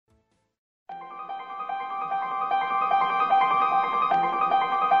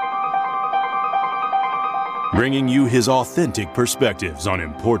bringing you his authentic perspectives on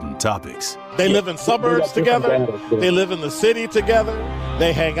important topics. They live in suburbs together. They live in the city together.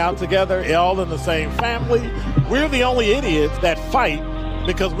 They hang out together, all in the same family. We're the only idiots that fight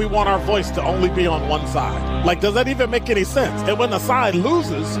because we want our voice to only be on one side. Like, does that even make any sense? And when the side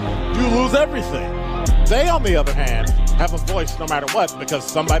loses, you lose everything. They, on the other hand, have a voice no matter what because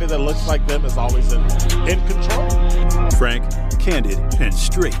somebody that looks like them is always in control. Frank, candid, and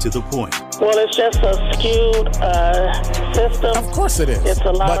straight to the point. Well, it's just a skewed system. Of course it is. It's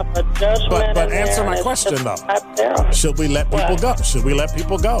a lot of judgment. But answer my question, though. Should we let people go? Should we let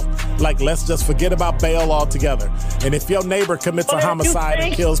people go? Like, let's just forget about bail altogether. And if your neighbor commits a homicide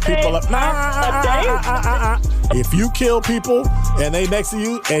and kills people up, if you kill people and they next to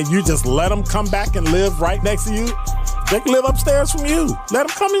you and you just let them come back and live right next to you, they can live upstairs from you. Let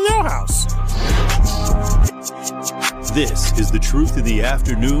them come in your house. This is The Truth in the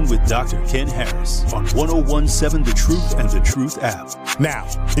Afternoon with Dr. Ken Harris on 101.7 The Truth and The Truth app. Now,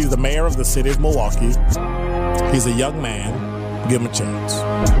 he's the mayor of the city of Milwaukee. He's a young man. Give him a chance.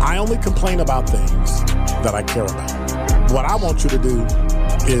 I only complain about things that I care about. What I want you to do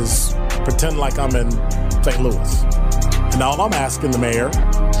is pretend like I'm in St. Louis. And all I'm asking the mayor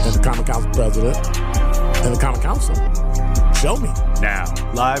and the Common Council president and the Common Council, show me. Now,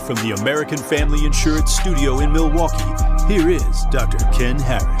 live from the American Family Insurance Studio in Milwaukee, here is Dr. Ken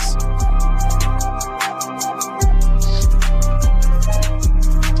Harris.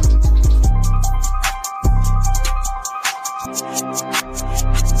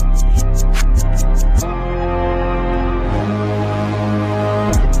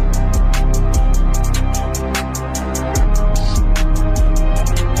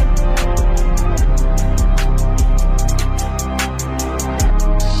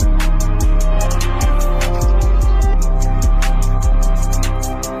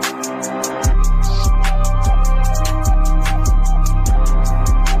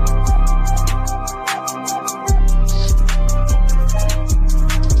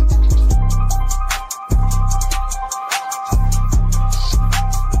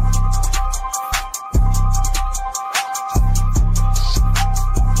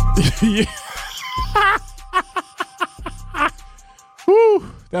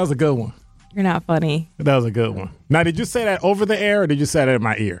 That was a good one. You're not funny. That was a good one. Now, did you say that over the air or did you say that in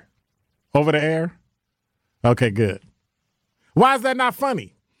my ear? Over the air? Okay, good. Why is that not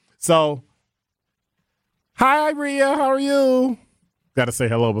funny? So, hi, Rhea. How are you? Got to say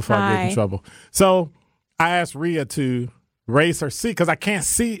hello before I get in trouble. So, I asked Rhea to raise her seat because I can't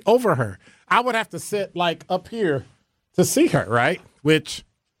see over her. I would have to sit like up here to see her, right? Which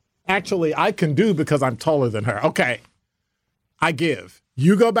actually I can do because I'm taller than her. Okay. I give.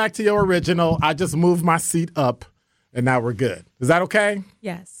 You go back to your original. I just move my seat up, and now we're good. Is that okay?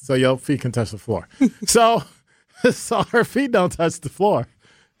 Yes. So your feet can touch the floor. so her feet don't touch the floor.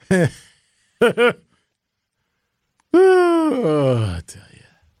 Oh, I tell you.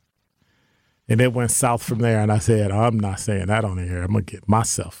 And it went south from there, and I said, I'm not saying that on the air. I'm going to get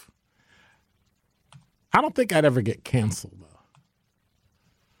myself. I don't think I'd ever get canceled,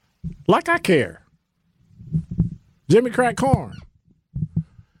 though. Like I care. Jimmy Crack Corn.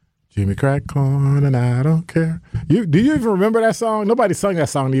 Jimmy Crack Corn and I don't care. Do you even remember that song? Nobody sung that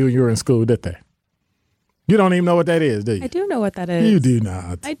song to you when you were in school, did they? You don't even know what that is, do you? I do know what that is. You do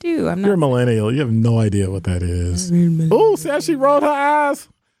not. I do. I'm not. You're a millennial. You have no idea what that is. Oh, see how she rolled her eyes?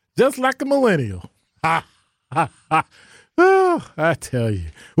 Just like a millennial. Ha, ha, ha. Oh, I tell you.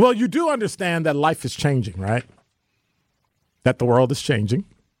 Well, you do understand that life is changing, right? That the world is changing.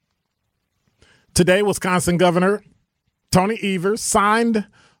 Today, Wisconsin Governor Tony Evers signed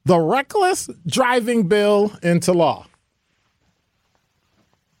the reckless driving bill into law.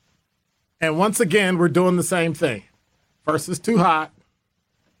 And once again, we're doing the same thing. First it's too hot,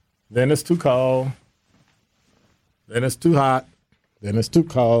 then it's too cold, then it's too hot, then it's too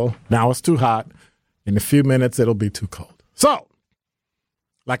cold. Now it's too hot. In a few minutes, it'll be too cold. So,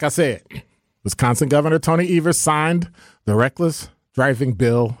 like I said, Wisconsin Governor Tony Evers signed the reckless driving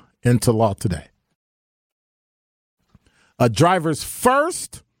bill into law today. A driver's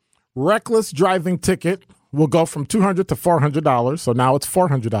first reckless driving ticket will go from $200 to $400, so now it's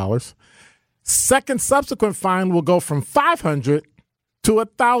 $400. Second subsequent fine will go from $500 to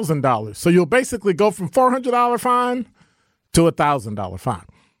 $1,000. So you'll basically go from $400 fine to $1,000 fine.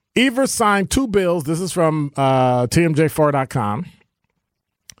 Evers signed two bills, this is from TMJ4.com,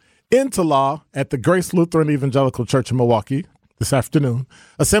 into law at the Grace Lutheran Evangelical Church in Milwaukee this afternoon.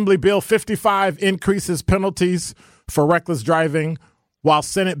 Assembly Bill 55 increases penalties for reckless driving, while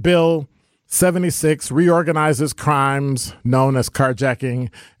Senate Bill 76 reorganizes crimes known as carjacking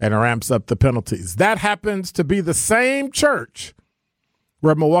and ramps up the penalties. That happens to be the same church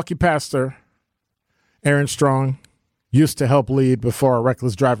where Milwaukee pastor Aaron Strong used to help lead before a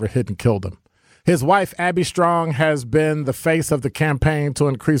reckless driver hit and killed him. His wife, Abby Strong, has been the face of the campaign to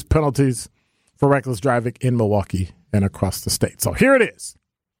increase penalties for reckless driving in Milwaukee and across the state. So here it is.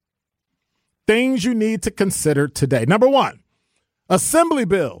 Things you need to consider today. Number one, Assembly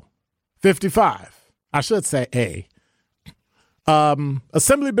Bill 55. I should say A.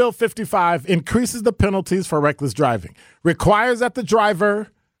 Assembly Bill 55 increases the penalties for reckless driving, requires that the driver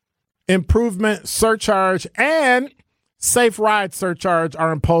improvement surcharge and safe ride surcharge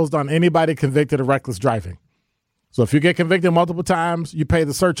are imposed on anybody convicted of reckless driving. So if you get convicted multiple times, you pay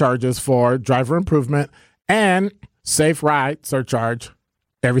the surcharges for driver improvement and safe ride surcharge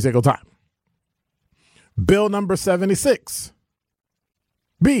every single time. Bill number 76.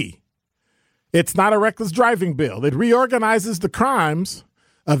 B. It's not a reckless driving bill. It reorganizes the crimes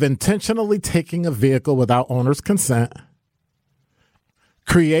of intentionally taking a vehicle without owner's consent,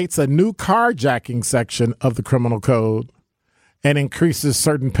 creates a new carjacking section of the criminal code, and increases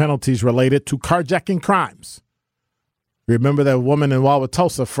certain penalties related to carjacking crimes. Remember that woman in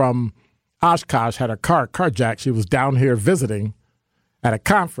Wauwatosa from Oshkosh had her car carjacked. She was down here visiting at a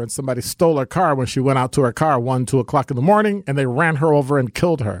conference. Somebody stole her car when she went out to her car 2 o'clock in the morning, and they ran her over and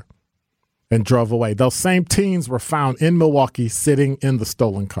killed her and drove away. Those same teens were found in Milwaukee sitting in the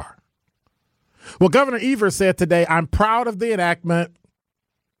stolen car. Well, Governor Evers said today, I'm proud of the enactment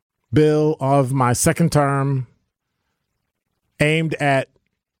bill of my second term aimed at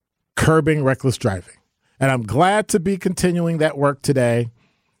curbing reckless driving. And I'm glad to be continuing that work today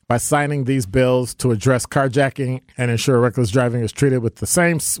by signing these bills to address carjacking and ensure reckless driving is treated with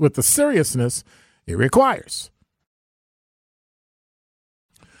the seriousness it requires.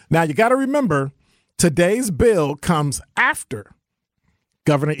 Now, you got to remember, today's bill comes after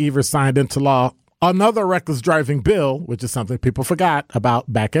Governor Evers signed into law another reckless driving bill, which is something people forgot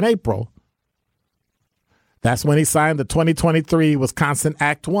about back in April. That's when he signed the 2023 Wisconsin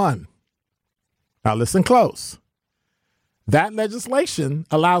Act 1. Now, listen close. That legislation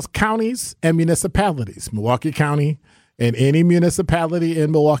allows counties and municipalities, Milwaukee County and any municipality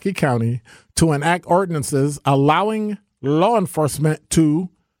in Milwaukee County, to enact ordinances allowing law enforcement to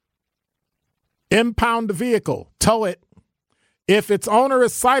impound the vehicle, tow it, if its owner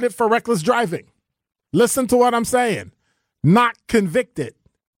is cited for reckless driving. Listen to what I'm saying. Not convicted.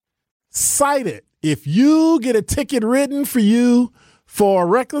 Cited. If you get a ticket written for you for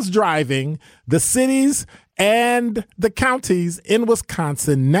reckless driving, the cities and the counties in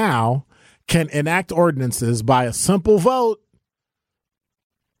Wisconsin now can enact ordinances by a simple vote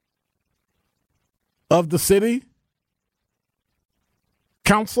of the city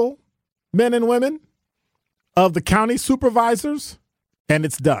council, men and women, of the county supervisors, and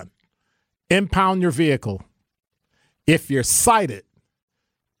it's done. Impound your vehicle if you're cited,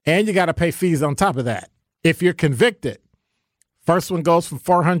 and you got to pay fees on top of that. If you're convicted, first one goes from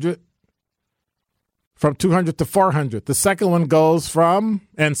 200 to 400. The second one goes from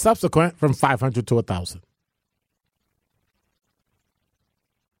 500 to 1,000.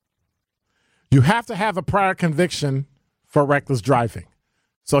 You have to have a prior conviction for reckless driving.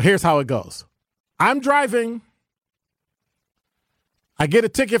 So here's how it goes. I'm driving. I get a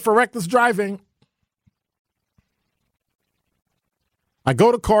ticket for reckless driving. I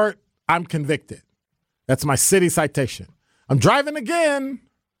go to court. I'm convicted. That's my city citation. I'm driving again,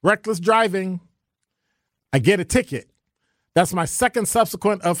 reckless driving. I get a ticket. That's my second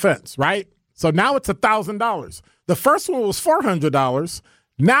subsequent offense, right? So now it's $1,000. The first one was $400.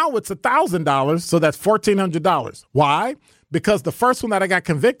 Now it's $1,000, so that's $1,400. Why? Because the first one that I got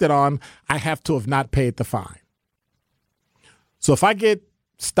convicted on, I have to have not paid the fine. So if I get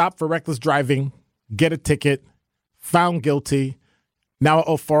stopped for reckless driving, get a ticket, found guilty, now I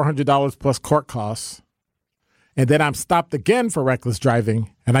owe $400 plus court costs, and then I'm stopped again for reckless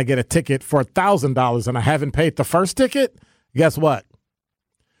driving, and I get a ticket for $1,000, and I haven't paid the first ticket, guess what?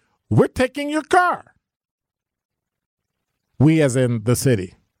 We're taking your car. We as in the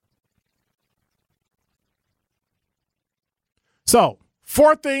city. So,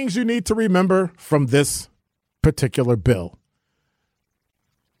 4 things you need to remember from this particular bill.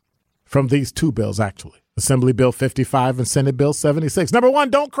 From these 2 bills, actually. Assembly Bill 55 and Senate Bill 76. Number 1,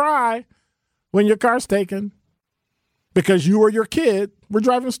 don't cry when your car's taken because you or your kid were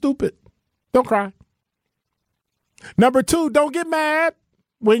driving stupid. Don't cry. Number 2, don't get mad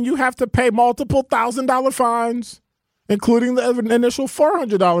when you have to pay multiple $1,000 fines, including the initial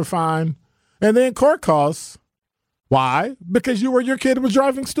 $400 fine, and then court costs. Why? Because you or your kid was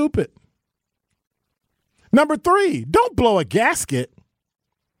driving stupid. Number 3, don't blow a gasket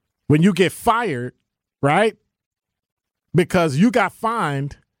when you get fired, right? Because you got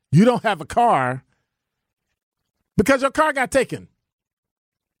fined, you don't have a car, because your car got taken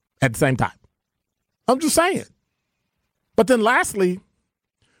at the same time. I'm just saying. But then lastly,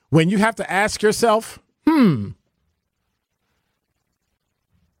 when you have to ask yourself, do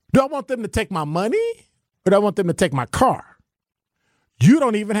I want them to take my money or do I want them to take my car? You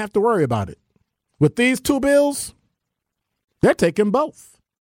don't even have to worry about it. With these 2 bills, they're taking both.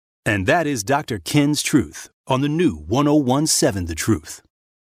 And that is Dr. Ken's Truth on the new 1017 The Truth.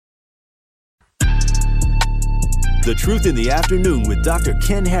 The Truth in the Afternoon with Dr.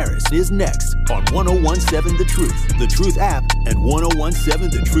 Ken Harris is next on 1017 The Truth, The Truth app, and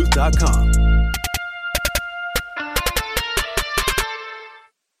 1017thetruth.com.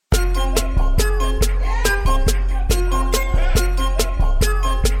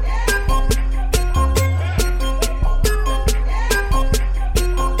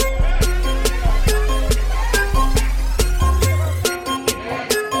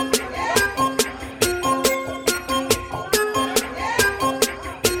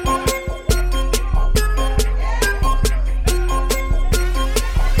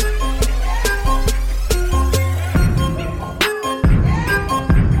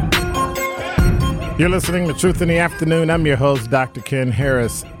 You're listening to Truth in the Afternoon. I'm your host, Dr. Ken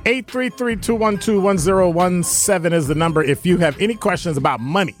Harris. 833-212-1017 is the number if you have any questions about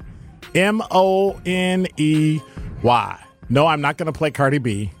money. Money. No, I'm not going to play Cardi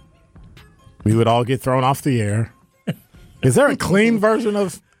B. We would all get thrown off the air. Is there a clean version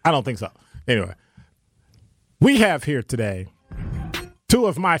of? I don't think so. Anyway, we have here today 2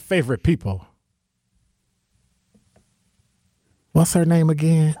 of my favorite people. What's her name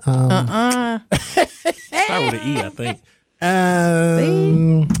again? Start with an E, I think.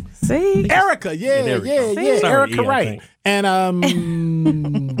 See? Erica, yeah, Erica Wright. And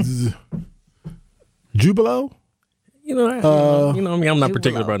Jubilo? I mean, I'm not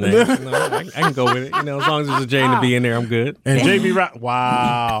particular about names. I can go with it. As long as there's a J and a B in there, I'm good. And JB Wright.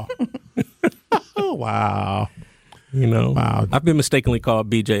 Wow. Oh, wow. Wow. I've been mistakenly called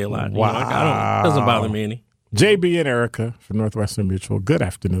BJ a lot. Wow. It doesn't bother me any. JB and Erica from Northwestern Mutual. Good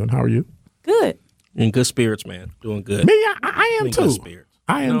afternoon. How are you? Good. In good spirits, man. Doing good. Me, I am too. Good spirits.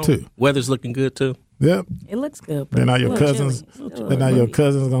 I am too. Weather's looking good too. Yep. It looks good. Then all your cousins. Then all your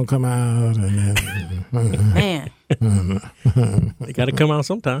cousins gonna come out and then. Man. They got to come out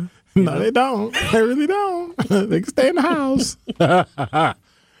sometime. No, they don't. They really don't. They can stay in the house.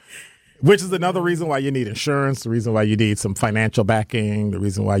 Which is another reason why you need insurance. The reason why you need some financial backing. The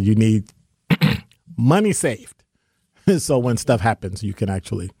reason why you need money saved, so when stuff happens, you can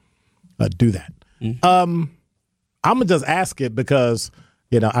actually do that. Mm-hmm. I'm gonna just ask it because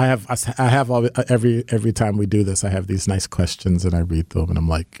I have all, every time we do this, I have these nice questions and I read them and I'm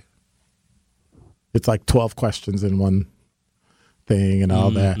like, it's like 12 questions in one thing and all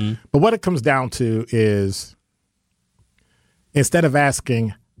that. But what it comes down to is, instead of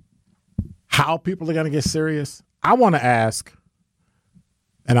asking how people are gonna get serious, I want to ask.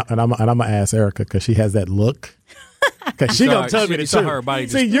 And I'm gonna ask Erica because she has that look. Because she gonna tell me the truth.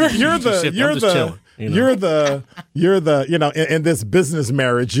 See, you're the in this business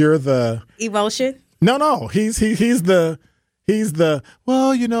marriage, you're the emotion. No, he's the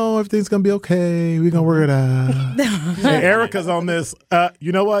well, everything's gonna be okay. We're gonna work it out. And Erica's on this.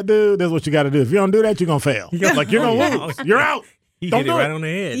 You know what, dude? This is what you got to do. If you don't do that, you're gonna fail. Like you're gonna lose. You're out. Don't do it right on the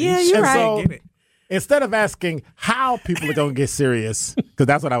head. Yeah, you're right. So, instead of asking how people are going to get serious, because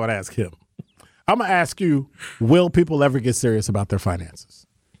that's what I would ask him, I'm going to ask you, will people ever get serious about their finances?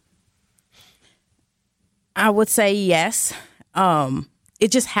 I would say yes. It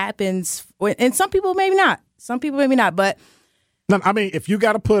just happens. And some people maybe not. But No, I mean, if you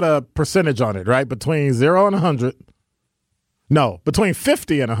got to put a percentage on it, right, between 0 and 100, no, between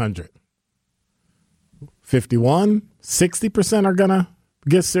 50 and 100, 51, 60% are going to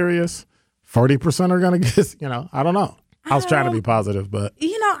get serious. 40% are going to get, I don't know. I was trying to be positive, but.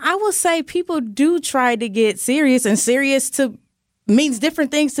 I will say people do try to get serious, and serious means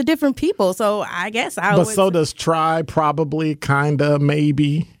different things to different people. So I guess But so does try, probably, kind of,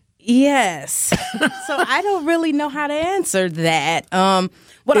 maybe. Yes. So I don't really know how to answer that.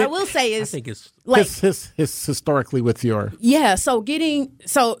 What I will say is. I think it's. Like, his historically with your. Yeah.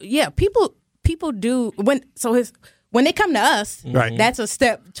 People do. When they come to us, right. That's a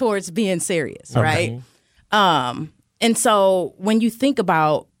step towards being serious, okay. right? And so when you think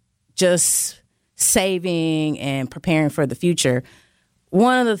about just saving and preparing for the future,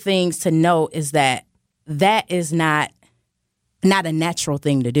 one of the things to know is that is not a natural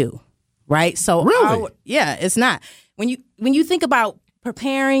thing to do, right? So really? It's not. When you think about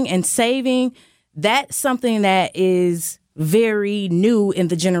preparing and saving, that's something that is very new in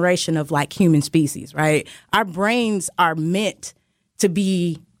the generation of like human species, right? Our brains are meant to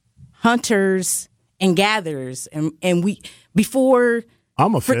be hunters and gatherers, and we before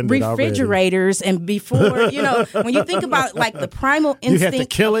I'm offended refrigerators already. And before, when you think about like the primal instinct, you had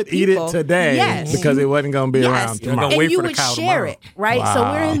to kill it, eat it today, because it wasn't going to be around tomorrow. And you would share it, right? Wow.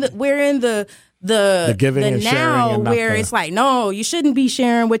 So we're in the giving and now sharing, where it's like, no, you shouldn't be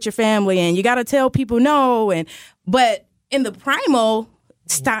sharing with your family, and you got to tell people no. But in the primal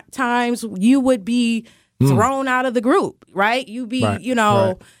times, you would be thrown out of the group, right? You'd be,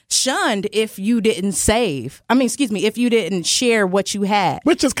 shunned if you didn't if you didn't share what you had.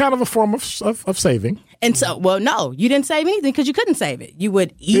 Which is kind of a form of saving. And so, no, you didn't save anything because you couldn't save it. You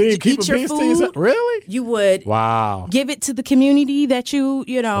would eat your food. Really? You would give it to the community that you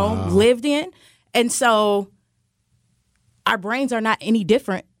lived in. And so our brains are not any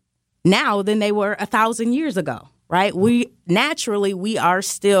different now than they were 1,000 years ago, right? We are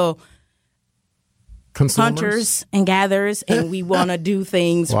still consumers, hunters and gatherers, and we want to do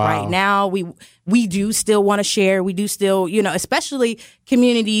things right now. We do still want to share. We do still, especially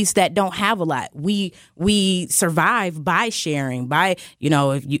communities that don't have a lot. We survive by sharing. By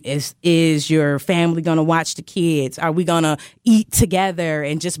is your family going to watch the kids? Are we going to eat together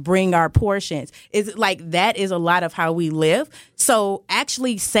and just bring our portions? Is like that is a lot of how we live. So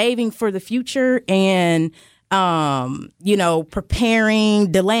actually saving for the future and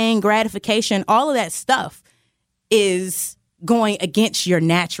preparing, delaying gratification, all of that stuff is going against your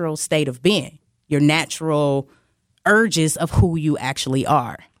natural state of being, your natural urges of who you actually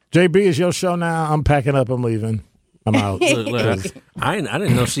are. JB, is your show now? I'm packing up. I'm leaving. I'm out. Look, I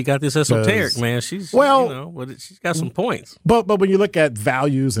didn't know she got this esoteric, man. She's she's got some points. But when you look at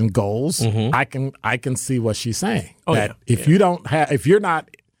values and goals, I can see what she's saying. If you're not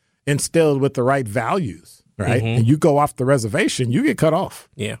instilled with the right values, right, and you go off the reservation, you get cut off.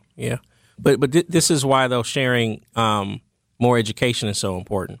 Yeah. But this is why, though, sharing more education is so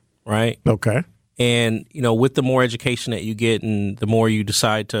important, right? Okay. And, with the more education that you get and the more you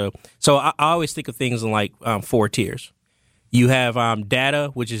decide to – so I always think of things in like 4 tiers. You have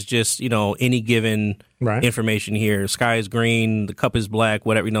data, which is just, any given information here. Sky is green, the cup is black,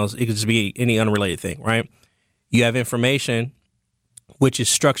 whatever, it could just be any unrelated thing, right? You have information, which is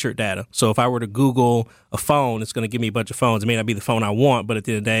structured data. So if I were to Google a phone, it's going to give me a bunch of phones. It may not be the phone I want, but at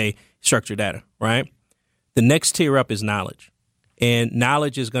the end of the day, structured data, right? The next tier up is knowledge. And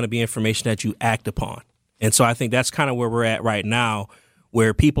knowledge is going to be information that you act upon. And so I think that's kind of where we're at right now,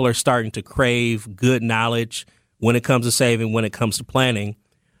 where people are starting to crave good knowledge when it comes to saving, when it comes to planning.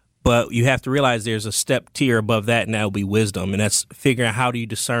 But you have to realize there's a step tier above that, and that will be wisdom. And that's figuring out how do you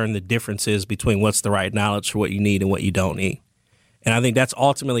discern the differences between what's the right knowledge for what you need and what you don't need. And I think that's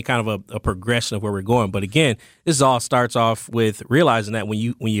ultimately kind of a progression of where we're going. But again, this all starts off with realizing that when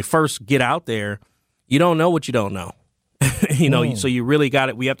you first get out there, you don't know what you don't know. So you really got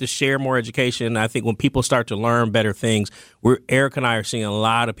it. We have to share more education. I think when people start to learn better things, Eric and I are seeing a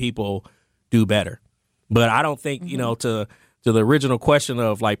lot of people do better. But I don't think, to the original question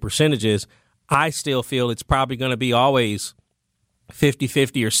of like percentages, I still feel it's probably going to be always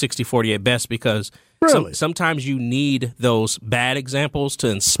 50-50 or 60-40 at best, because sometimes you need those bad examples to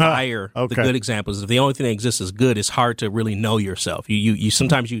inspire the good examples. If the only thing that exists is good, it's hard to really know yourself. You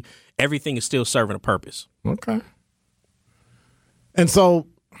sometimes everything is still serving a purpose. Okay. And so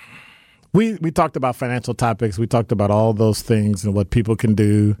we talked about financial topics. We talked about all those things and what people can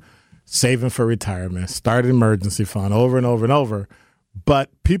do, saving for retirement, start an emergency fund, over and over and over. But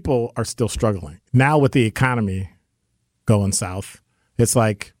people are still struggling. Now with the economy going south, it's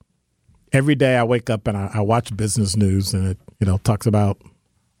like every day I wake up and I watch business news, and it talks about,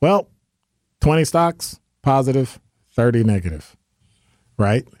 20 stocks positive, 30 negative,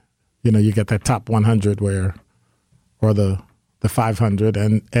 right? You get that top 100 or the 500,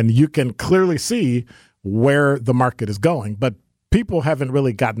 and you can clearly see where the market is going. But people haven't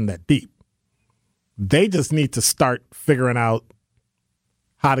really gotten that deep. They just need to start figuring out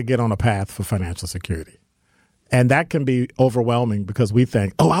how to get on a path for financial security. And that can be overwhelming because we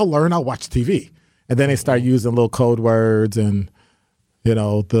think, I'll learn, I'll watch TV. And then they start using little code words and,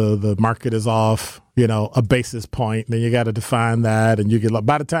 the market is off, a basis point. And then you got to define that. And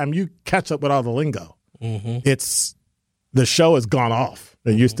by the time you catch up with all the lingo, the show has gone off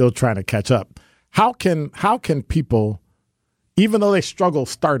and you're still trying to catch up. How can people, even though they struggle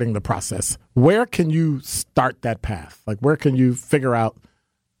starting the process, where can you start that path? Like, where can you figure out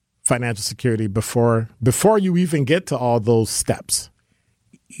financial security before you even get to all those steps?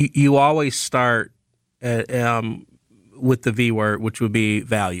 You always start with the V word, which would be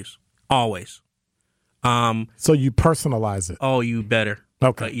values. Always. So you personalize it. Oh, you better.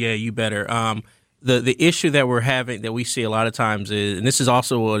 Okay. Yeah, you better. The issue that we're having, that we see a lot of times is, and this is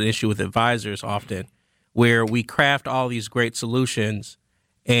also an issue with advisors often, where we craft all these great solutions,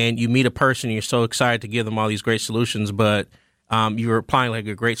 and you meet a person, and you're so excited to give them all these great solutions, but you're applying like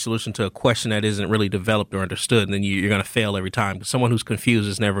a great solution to a question that isn't really developed or understood, and then you're going to fail every time. Because someone who's confused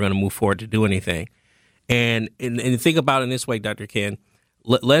is never going to move forward to do anything. And think about it in this way, Dr. Ken.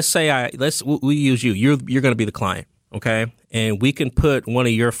 Let's say we use you. You're going to be the client, okay? And we can put one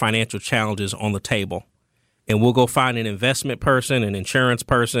of your financial challenges on the table, and we'll go find an investment person, an insurance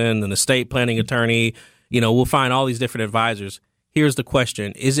person, an estate planning attorney. We'll find all these different advisors. Here's the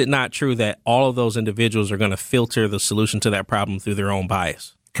question. Is it not true that all of those individuals are going to filter the solution to that problem through their own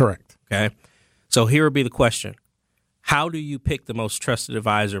bias? Correct. Okay. So here would be the question. How do you pick the most trusted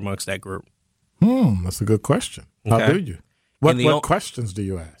advisor amongst that group? That's a good question. Okay. How do you? What questions do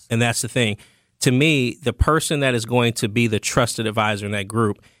you ask? And that's the thing. To me, the person that is going to be the trusted advisor in that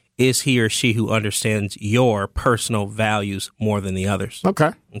group is he or she who understands your personal values more than the others.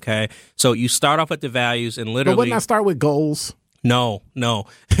 Okay. Okay. So you start off with the values and literally. But wouldn't I start with goals? No,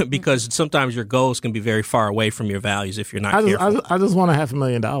 because sometimes your goals can be very far away from your values if you're not careful. I just want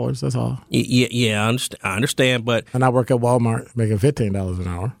 $500,000. That's all. Yeah, I understand, but and I work at Walmart making $15 an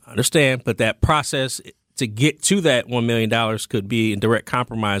hour. I understand, but that process to get to that $1 million could be in direct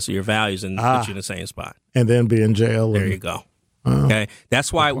compromise of your values and put you in the same spot. And then be in jail. There you go. Okay,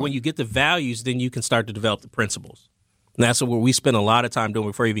 that's why when you get the values, then you can start to develop the principles. And that's what we spend a lot of time doing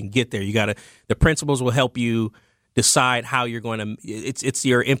before you even get there. The principles will help you decide how you're going to. It's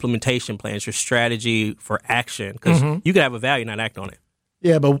your implementation plan. It's your strategy for action, because you could have a value and not act on it.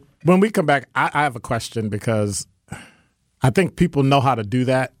 Yeah, but when we come back, I have a question, because I think people know how to do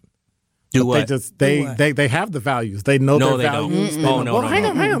that. Do what? They have the values. They know their values. No. Hang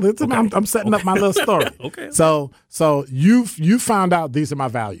on. Okay. I'm setting up my little story. Okay. So you found out these are my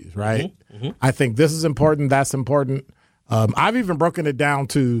values, right? I think this is important. That's important. I've even broken it down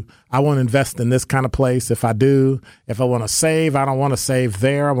to, I want to invest in this kind of place. If I do, if I want to save, I don't want to save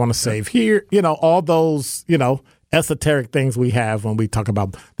there. I want to save here. All those, esoteric things we have when we talk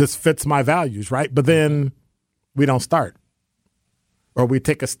about this fits my values, right? But then we don't start, or we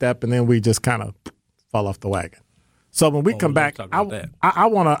take a step and then we just kind of fall off the wagon. So when we come back, I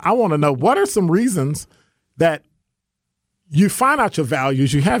want to know, what are some reasons that you find out your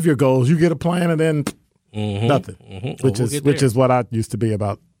values, you have your goals, you get a plan, and then nothing, which is what I used to be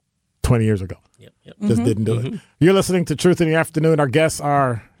about 20 years ago. Just didn't do it. You're listening to Truth in the Afternoon. Our guests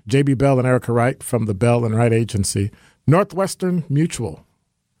are J.B. Bell and Erica Wright from the Bell and Wright Agency, Northwestern Mutual.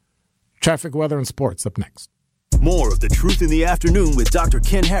 Traffic, weather, and sports up next. More of the Truth in the Afternoon with Dr.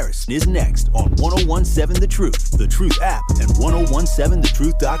 Ken Harris is next on 101.7 The Truth, The Truth app, and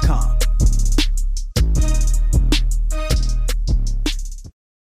 1017thetruth.com.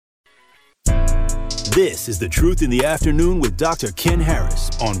 This is The Truth in the Afternoon with Dr. Ken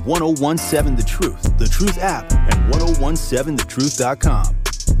Harris on 1017 The Truth, The Truth app, and 1017thetruth.com.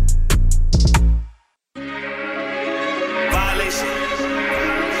 Violation.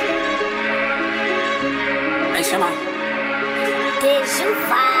 Hey, Shema. Did you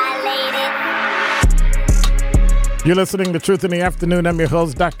violate it? You're listening to Truth in the Afternoon. I'm your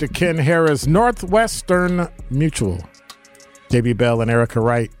host, Dr. Ken Harris, Northwestern Mutual. J.B. Bell and Erica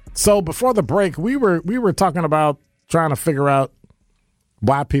Wright. So before the break, we were talking about trying to figure out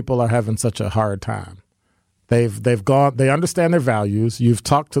why people are having such a hard time. They understand their values. You've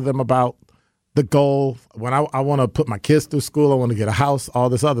talked to them about the goal. When I want to put my kids through school, I want to get a house, all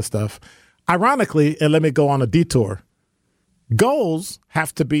this other stuff. Ironically, and let me go on a detour, goals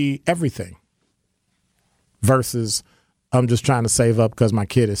have to be everything versus I'm just trying to save up because my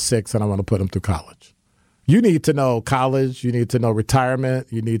kid is 6 and I want to put him through college. You need to know college. You need to know retirement.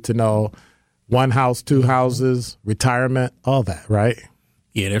 You need to know 1 house, 2 houses, retirement, all that, right?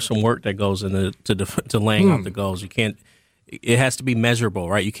 Yeah, there's some work that goes into to laying out the goals. You can't. It has to be measurable,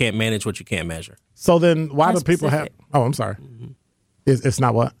 right? You can't manage what you can't measure. So then, why do people have? Oh, I'm sorry. It's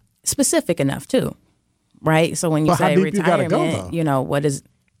not what? Specific enough too, right? So when you say retirement, what does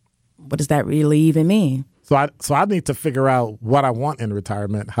that really even mean? So I need to figure out what I want in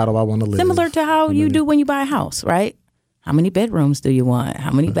retirement. How do I want to live? Similar to how you do when you buy a house, right? How many bedrooms do you want?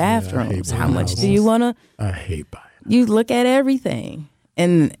 How many bathrooms? How much do you want to? I hate buying. You look at everything,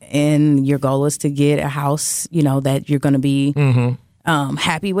 and your goal is to get a house, that you're going to be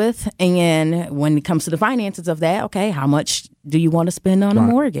happy with. And when it comes to the finances of that, okay, how much do you want to spend on a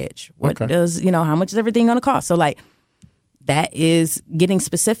mortgage? What does how much is everything going to cost? So that is getting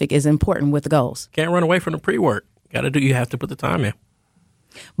specific is important with the goals. Can't run away from the pre-work. You have to put the time in.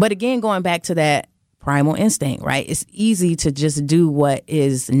 But again, going back to that primal instinct, right? It's easy to just do what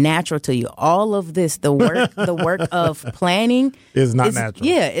is natural to you. All of this, the work of planning is not natural.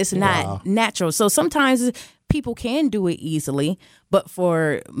 Yeah, it's not natural. So sometimes people can do it easily, but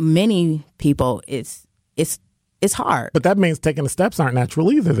for many people, it's hard. But that means taking the steps aren't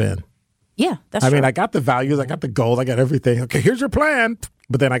natural either then. Yeah, that's true. I mean, I got the values, I got the goals, I got everything. Okay, here's your plan.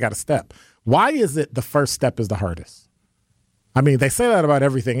 But then I got a step. Why is it the first step is the hardest? I mean, they say that about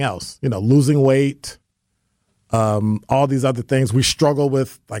everything else. Losing weight, all these other things. We struggle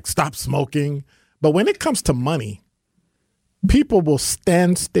with, like, stop smoking. But when it comes to money, people will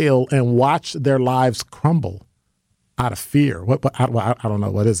stand still and watch their lives crumble out of fear. I don't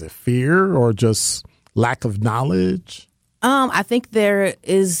know. What is it? Fear or just lack of knowledge? I think there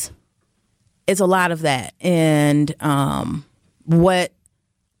is a lot of that. And what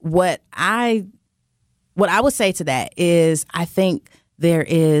I would say to that is I think there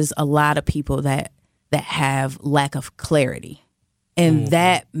is a lot of people that have lack of clarity, and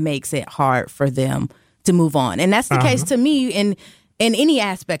that makes it hard for them to move on. And that's the case to me in any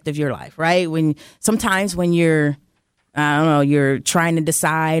aspect of your life, right? Sometimes when you're, I don't know, you're trying to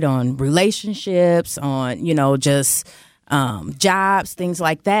decide on relationships, on, just jobs, things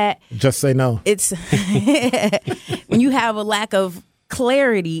like that. Just say no. It's when you have a lack of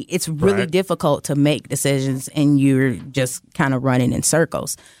clarity, it's really difficult to make decisions and you're just kind of running in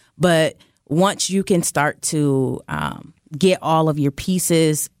circles. But once you can start to get all of your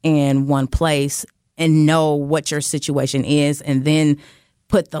pieces in one place and know what your situation is and then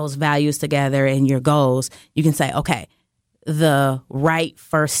put those values together and your goals, you can say, okay, the right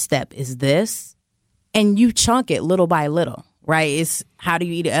first step is this. And you chunk it little by little, right? It's how do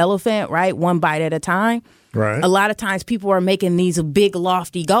you eat an elephant, right? One bite at a time. Right. A lot of times people are making these big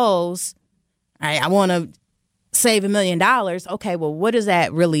lofty goals. Right? I want to save $1 million. Okay, well, what does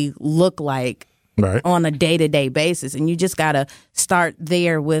that really look like on a day-to-day basis? And you just got to start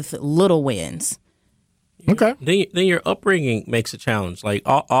there with little wins. Okay. Then your upbringing makes a challenge. Like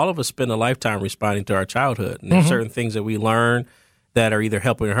all of us spend a lifetime responding to our childhood. And there's certain things that we learn that are either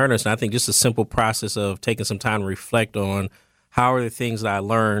helping or hurting us. And I think just a simple process of taking some time to reflect on how are the things that I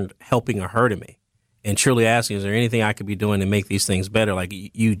learned helping or hurting me? And truly asking, is there anything I could be doing to make these things better? Like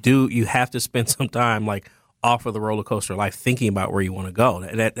you have to spend some time like off of the roller coaster of life thinking about where you want to go.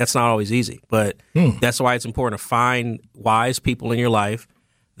 That's not always easy, but that's why it's important to find wise people in your life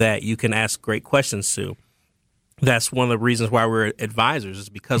that you can ask great questions to. That's one of the reasons why we're advisors, is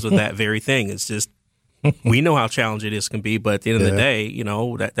because of that very thing. It's just, we know how challenging it can be, but at the end of the day,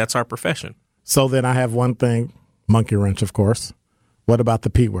 that's our profession. So then I have one thing, monkey wrench, of course. What about the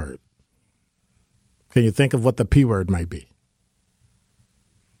P word? Can you think of what the P word might be?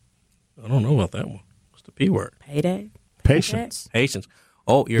 I don't know about that one. What's the P word? Payday? Patience. Patience.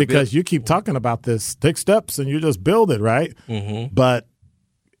 Oh, because you keep talking about this, take steps and you just build it, right? Mm-hmm. But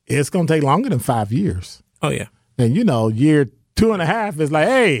it's going to take longer than 5 years. Oh, yeah. And, year 2.5 is like,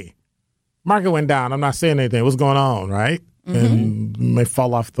 hey, market went down. I'm not saying anything. What's going on, right? Mm-hmm. And you may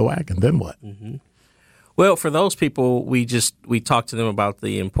fall off the wagon. Then what? Mm-hmm. Well, for those people, we talked to them about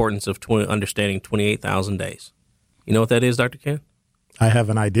the importance of understanding 28,000 days. You know what that is, Dr. Ken? I have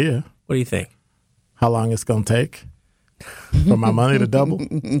an idea. What do you think? How long it's going to take for my money to double?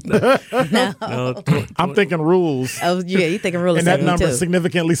 No. I'm thinking rules. Oh, yeah, you're thinking rules. And that number is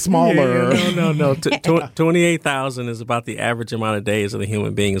significantly smaller. No. 28,000 is about the average amount of days that a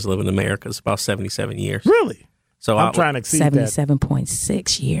human being is living in America. It's about 77 years. Really? So I'm trying to exceed that.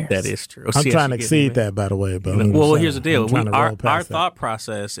 77.6 years. That is true. I'm trying to exceed that, by the way. But well, here's the deal. Our thought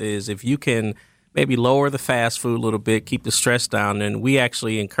process is if you can maybe lower the fast food a little bit, keep the stress down, and we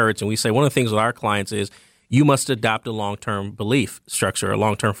actually encourage, and we say one of the things with our clients is you must adopt a long-term belief structure, a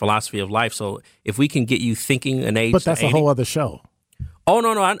long-term philosophy of life. So if we can get you thinking an age But that's to 80, a whole other show. Oh,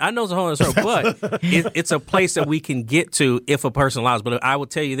 no, I know it's a whole other show, but it's a place that we can get to if a person allows. But I will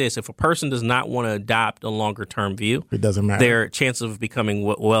tell you this, if a person does not want to adopt a longer-term view, it doesn't matter. Their chance of becoming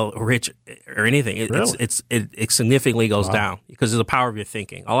rich or anything, it significantly goes down because of the power of your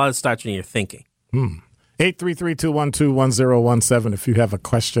thinking. A lot of it starts in your thinking. 833-212-1017 if you have a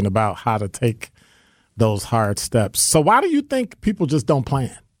question about how to take those hard steps. So why do you think people just don't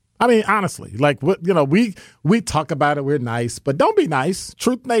plan? I mean, honestly, like, we talk about it. We're nice, but don't be nice.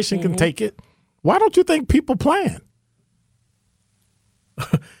 Truth Nation can take it. Why don't you think people plan?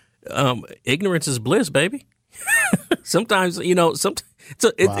 Ignorance is bliss, baby. Sometimes,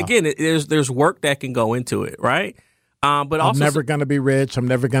 again, there's work that can go into it, right? But also, I'm never going to be rich. I'm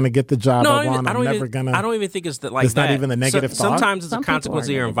never going to get the job I want. I don't even think it's like it's that. not even the negative thought. Sometimes it's a consequence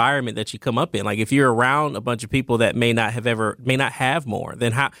of your environment that you come up in. Like if you're around a bunch of people that may not have more,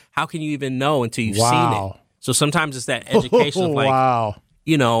 then how can you even know until you've seen it? So sometimes it's that education of like,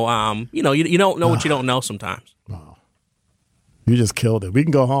 you don't know what you don't know sometimes. Wow. You just killed it. We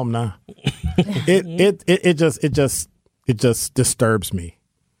can go home now. It just disturbs me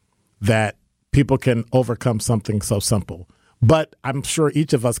that people can overcome something so simple. But I'm sure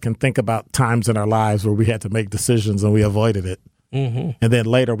each of us can think about times in our lives where we had to make decisions and we avoided it. Mm-hmm. And then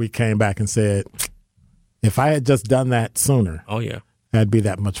later we came back and said, if I had just done that sooner, I'd be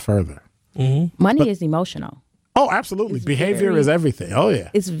that much further. Mm-hmm. Money is emotional. Oh, absolutely. Behavior is everything. Oh, yeah.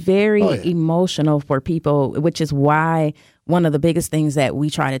 It's very emotional for people, which is why one of the biggest things that we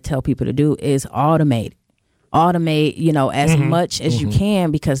try to tell people to do is automate, as much as you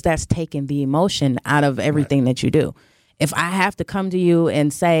can, because that's taking the emotion out of everything that you do. If I have to come to you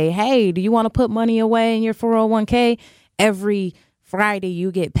and say, hey, do you want to put money away in your 401k? Every Friday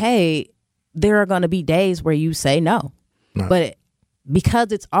you get paid, there are going to be days where you say no. Right. But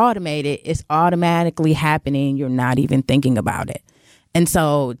because it's automated, it's automatically happening. You're not even thinking about it. And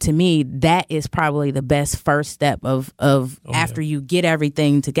so to me, that is probably the best first step of after you get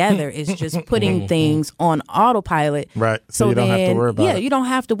everything together is just putting things on autopilot. Right. So you don't have to worry about it. Yeah, you don't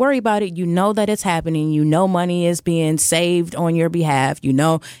have to worry about it. You know that it's happening. You know money is being saved on your behalf. You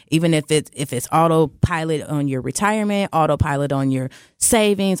know, even if it's autopilot on your retirement, autopilot on your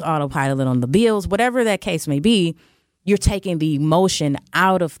savings, autopilot on the bills, whatever that case may be, you're taking the emotion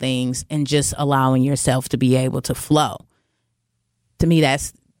out of things and just allowing yourself to be able to flow. To me,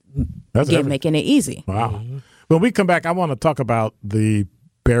 that's again, making it easy. Wow. Mm-hmm. When we come back, I want to talk about the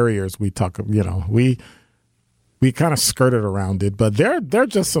barriers we kind of skirted around it, but there are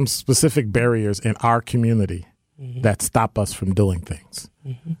just some specific barriers in our community that stop us from doing things.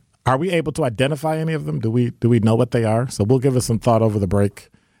 Mm-hmm. Are we able to identify any of them? Do we know what they are? So we'll give us some thought over the break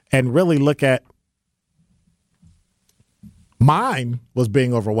and really look at. Mine was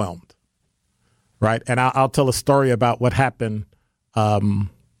being overwhelmed, right? And I'll tell a story about what happened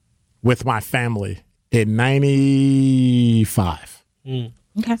with my family in 95. Okay.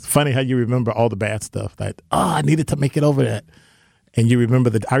 It's funny how you remember all the bad stuff. That, I needed to make it over that. And I remember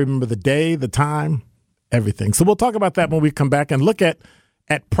the day, the time, everything. So we'll talk about that when we come back and look at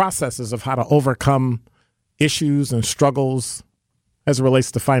processes of how to overcome issues and struggles as it relates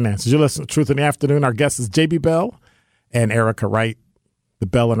to finances. You're listening to Truth in the Afternoon. Our guest is J.B. Bell and Erica Wright, the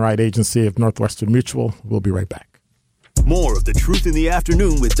Bell and Wright Agency of Northwestern Mutual. We'll be right back. More of The Truth in the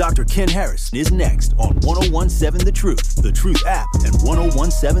Afternoon with Dr. Ken Harris is next on 1017 The Truth, The Truth app, and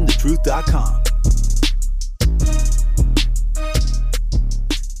 1017thetruth.com.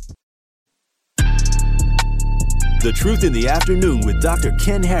 The Truth in the Afternoon with Dr.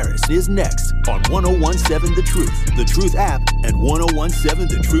 Ken Harris is next on 1017 The Truth, The Truth app, and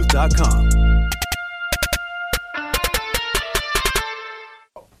 1017thetruth.com.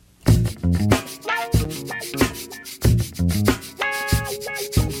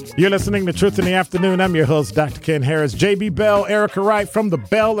 You're listening to Truth in the Afternoon. I'm your host, Dr. Ken Harris. J.B. Bell, Erica Wright from the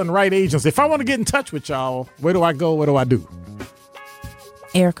Bell and Wright Agency. If I want to get in touch with y'all, where do I go? What do I do?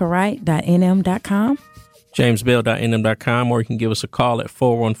 ericawright.nm.com. jamesbell.nm.com, or you can give us a call at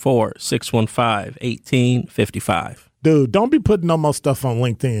 414-615-1855. Dude, don't be putting no more stuff on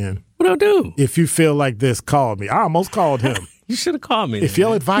LinkedIn. What do I do? If you feel like this, call me. I almost called him. You should have called me. If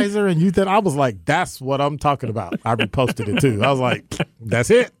your advisor and you thought, I was like, that's what I'm talking about. I reposted it too. I was like, that's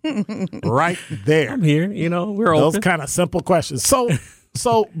it. Right there. I'm here. We're open. Those kind of simple questions. So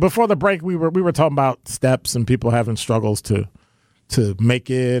before the break, we were talking about steps and people having struggles to make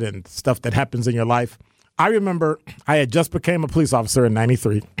it and stuff that happens in your life. I remember I had just became a police officer in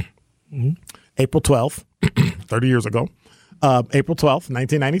 93, April 12th, 30 years ago, April 12th,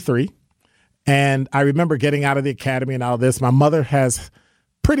 1993. And I remember getting out of the academy and all this. My mother has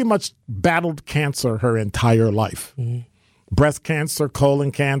pretty much battled cancer her entire life. Mm-hmm. Breast cancer,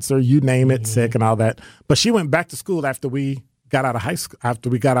 colon cancer, you name it, sick and all that. But she went back to school after we got out of high school, after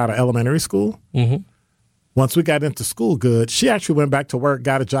we got out of elementary school. Mm-hmm. Once we got into school good, she actually went back to work,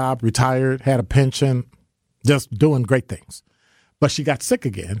 got a job, retired, had a pension, just doing great things. But she got sick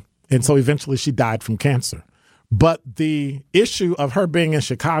again. And so eventually she died from cancer. But the issue of her being in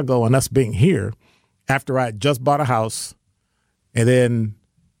Chicago and us being here after I had just bought a house, and then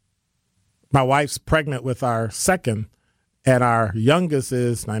my wife's pregnant with our second, and our youngest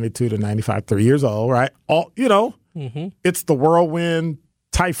is 92 to 95, 3 years old, right? It's the whirlwind,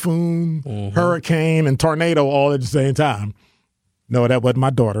 typhoon, hurricane, and tornado all at the same time. No, that wasn't my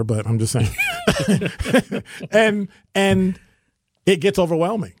daughter, but I'm just saying. and it gets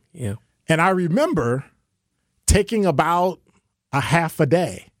overwhelming. Yeah. And I remember taking about a half a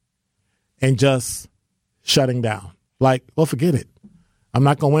day and just shutting down. Like, well, forget it. I'm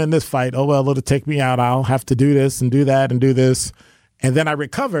not going to win this fight. Oh, well, it'll take me out. I'll have to do this and do that and do this. And then I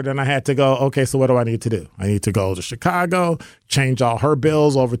recovered and I had to go, okay, so what do I need to do? I need to go to Chicago, change all her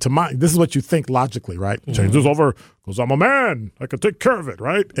bills over to mine. This is what you think logically, right? Mm-hmm. Change this over because I'm a man. I can take care of it,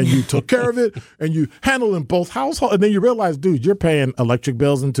 right? And you took care of it and you handle in both households. And then you realize, dude, you're paying electric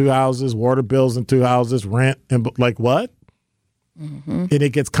bills in 2 houses, water bills in 2 houses, rent, and like what? Mm-hmm. And it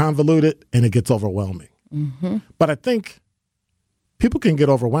gets convoluted and it gets overwhelming. Mm-hmm. But I think people can get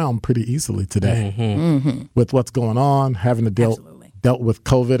overwhelmed pretty easily today with what's going on, having to dealt with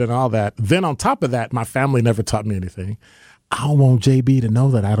COVID and all that. Then on top of that, my family never taught me anything. I don't want JB to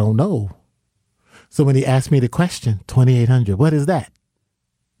know that I don't know. So when he asked me the question, 2,800, what is that?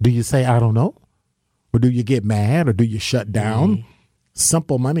 Do you say, I don't know? Or do you get mad? Or do you shut down? Mm-hmm.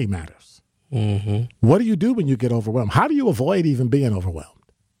 Simple money matters. Mm-hmm. What do you do when you get overwhelmed? How do you avoid even being overwhelmed?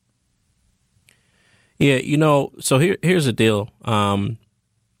 Yeah, so here's the deal.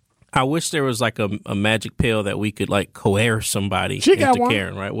 I wish there was like a magic pill that we could like coerce somebody into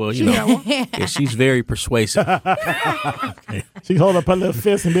caring, right? Well, yeah, she's very persuasive. She hold up her little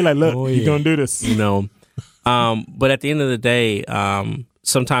fist and be like, look, you're going to do this. But at the end of the day,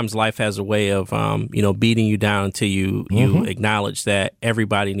 sometimes life has a way of, beating you down until you acknowledge that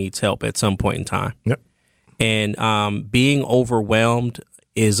everybody needs help at some point in time. Yep. And being overwhelmed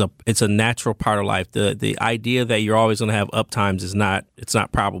it's a natural part of life. The idea that you're always going to have up times it's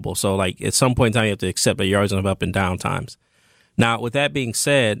not probable. So like at some point in time, you have to accept that you're always going to have up and down times. Now, with that being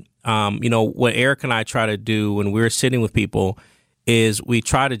said, what Eric and I try to do when we're sitting with people is we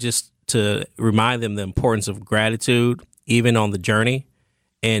try to remind them the importance of gratitude, even on the journey,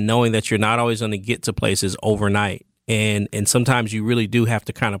 and knowing that you're not always going to get to places overnight. And sometimes you really do have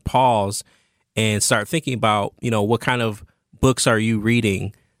to kind of pause and start thinking about, what kind of books are you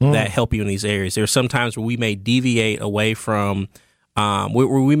reading that help you in these areas? There are some times where we may deviate away from, where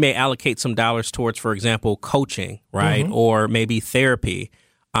we may allocate some dollars towards, for example, coaching, right? Mm-hmm. Or maybe therapy,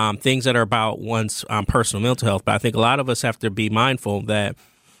 things that are about one's personal mental health. But I think a lot of us have to be mindful that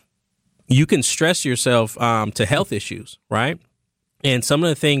you can stress yourself to health issues, right? And some of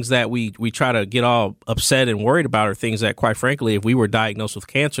the things that we try to get all upset and worried about are things that, quite frankly, if we were diagnosed with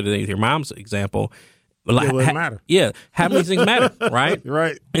cancer today, with your mom's example, it wouldn't matter. Yeah, having these things matter, right?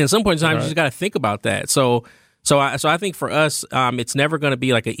 Right. And at some point in time, you just got to think about that. So I think for us, it's never going to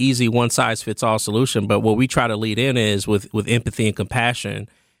be like an easy one size fits all solution. But what we try to lead in is with empathy and compassion,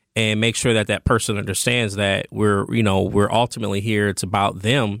 and make sure that person understands that we're ultimately here. It's about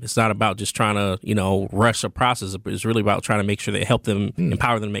them. It's not about just trying to rush a process. It's really about trying to make sure that help them,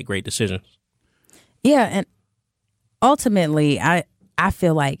 empower them to make great decisions. Yeah, and ultimately, I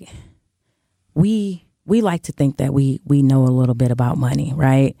feel like we like to think that we know a little bit about money,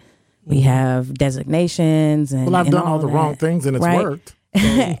 right? We have designations and I've done all the wrong things and it's worked.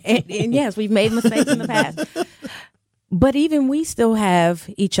 and yes, we've made mistakes in the past. But even we still have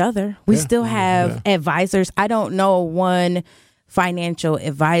each other. We still have advisors. I don't know one financial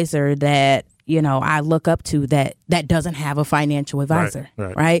advisor that, I look up to that doesn't have a financial advisor,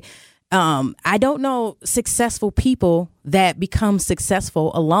 right? I don't know successful people that become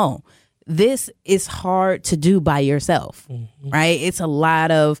successful alone. This is hard to do by yourself, right? It's a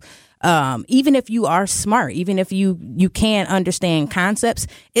lot of, even if you are smart, even if you can understand concepts,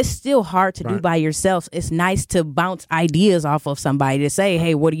 it's still hard to do by yourself. It's nice to bounce ideas off of somebody to say,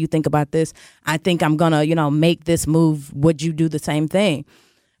 hey, what do you think about this? I think I'm going to, make this move. Would you do the same thing?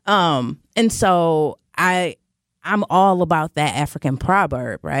 And so I'm all about that African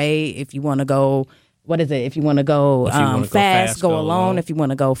proverb, right? If you want to go, what is it? If you want to go fast, go alone. If you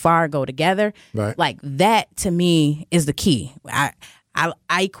want to go far, go together. Right. Like that to me is the key. I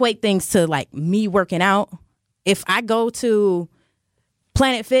equate things to like me working out. If I go to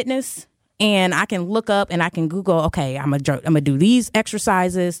Planet Fitness and I can look up and I can Google, okay, I'm gonna do these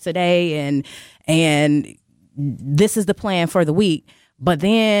exercises today, and this is the plan for the week. But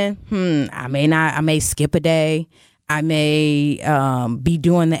then, I may skip a day. I may be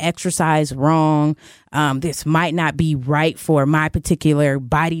doing the exercise wrong. This might not be right for my particular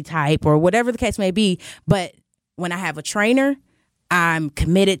body type or whatever the case may be. But when I have a trainer, I'm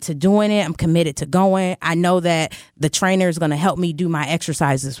committed to doing it. I'm committed to going. I know that the trainer is going to help me do my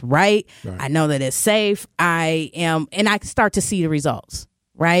exercises right. I know that it's safe. And I start to see the results,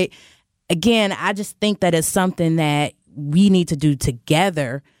 right? Again, I just think that it's something that we need to do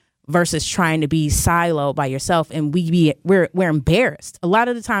together versus trying to be siloed by yourself. And we're embarrassed. A lot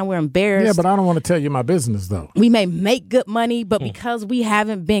of the time we're embarrassed. Yeah, but I don't want to tell you my business, though. We may make good money, but because we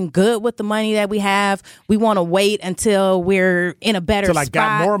haven't been good with the money that we have, we want to wait until we're in a better spot. Till I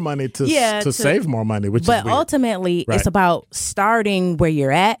got more money to save more money, which is weird. But ultimately, it's about starting where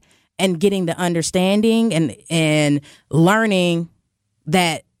you're at and getting the understanding and learning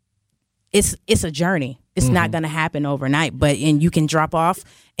that it's a journey. It's not going to happen overnight, and you can drop off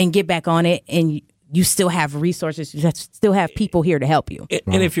and get back on it, and you still have resources. You still have people here to help you.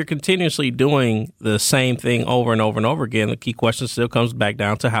 And if you're continuously doing the same thing over and over and over again, the key question still comes back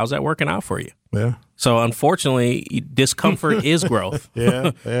down to how's that working out for you? Yeah. So unfortunately, discomfort is growth.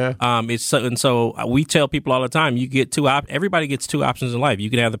 Yeah. So we tell people all the time, you get everybody gets two options in life. You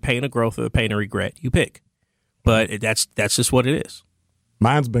can have the pain of growth or the pain of regret. You pick, but that's just what it is.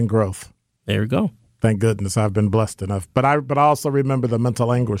 Mine's been growth. There we go. Thank goodness I've been blessed enough. But I also remember the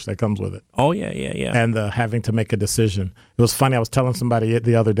mental anguish that comes with it. Oh, yeah. And the having to make a decision. It was funny. I was telling somebody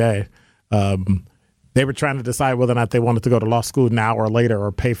the other day, they were trying to decide whether or not they wanted to go to law school now or later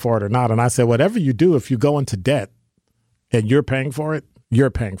or pay for it or not. And I said, whatever you do, if you go into debt and you're paying for it, you're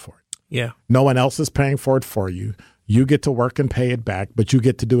paying for it. Yeah. No one else is paying for it for you. You get to work and pay it back, but you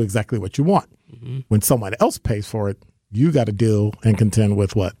get to do exactly what you want. Mm-hmm. When someone else pays for it, you got to deal and contend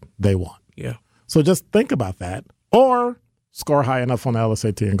with what they want. Yeah. So just think about that, or score high enough on the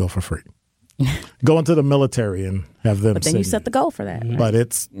LSAT and go for free. Go into the military and have them. But then you set the goal for that. Right? But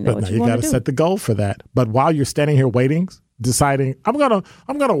you got to set the goal for that. But while you're standing here waiting, deciding I'm gonna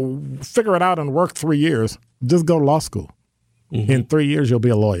figure it out and work 3 years, just go to law school. Mm-hmm. In 3 years, you'll be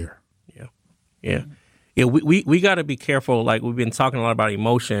a lawyer. Yeah. We got to be careful. Like we've been talking a lot about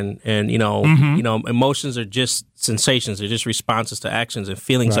emotion, and emotions are just sensations. They're just responses to actions, and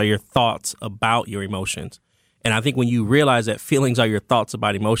feelings are your thoughts about your emotions. And I think when you realize that feelings are your thoughts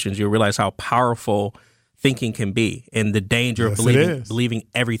about emotions, you'll realize how powerful thinking can be, and the danger of believing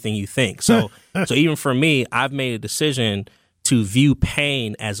everything you think. So even for me, I've made a decision to view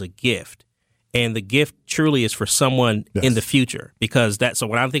pain as a gift. And the gift truly is for someone in the future, because so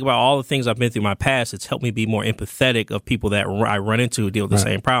when I think about all the things I've been through in my past, it's helped me be more empathetic of people that I run into who deal with the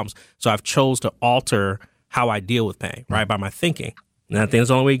same problems. So I've chose to alter how I deal with pain, right, by my thinking. And I think that's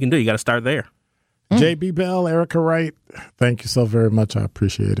the only way you can do. You got to start there. JB Bell, Erica Wright, thank you so very much. I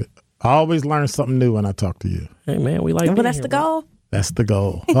appreciate it. I always learn something new when I talk to you. Hey, man, we like Well, that's the goal. That's the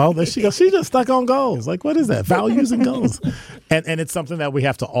goal. Oh, there she goes. She just stuck on goals. Like, what is that? Values and goals. And it's something that we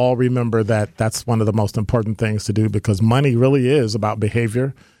have to all remember that's one of the most important things to do, because money really is about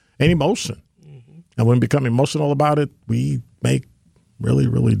behavior and emotion. Mm-hmm. And when we become emotional about it, we make really,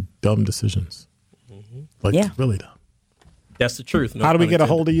 really dumb decisions. Mm-hmm. Really dumb. That's the truth. How do we get a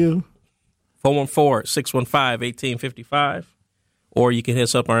hold of you? 414-615-1855. Or you can hit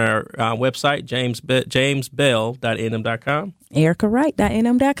us up on our website, jamesbell.nm.com.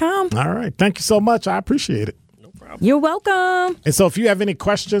 ericawright.nm.com. All right. Thank you so much. I appreciate it. No problem. You're welcome. And so if you have any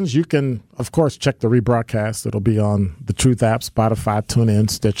questions, you can, of course, check the rebroadcast. It'll be on the Truth app, Spotify, TuneIn,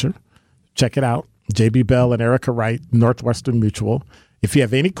 Stitcher. Check it out. JB Bell and Erica Wright, Northwestern Mutual. If you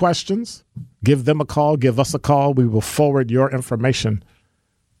have any questions, give them a call. Give us a call. We will forward your information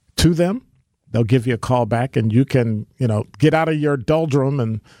to them. They'll give you a call back, and you can, get out of your doldrum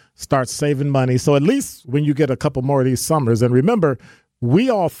and start saving money. So at least when you get a couple more of these summers, and remember, we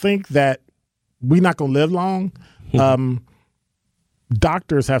all think that we're not going to live long.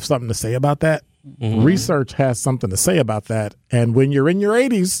 Doctors have something to say about that. Mm-hmm. Research has something to say about that. And when you're in your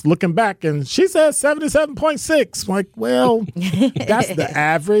 80s, looking back, and she says 77.6, like, well, that's the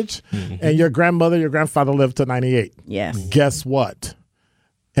average. Mm-hmm. And your grandfather lived to 98. Yes. Guess what?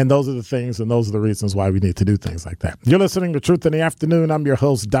 And those are the things, and those are the reasons why we need to do things like that. You're listening to Truth in the Afternoon. I'm your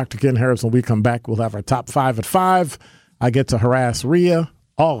host, Dr. Ken Harris. When we come back, we'll have our top 5 at 5. I get to harass Rhea.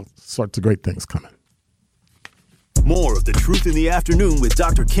 All sorts of great things coming. More of the Truth in the Afternoon with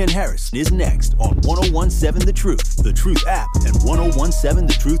Dr. Ken Harris is next on 1017 The Truth, The Truth app, and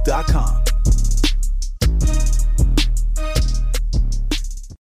 1017thetruth.com.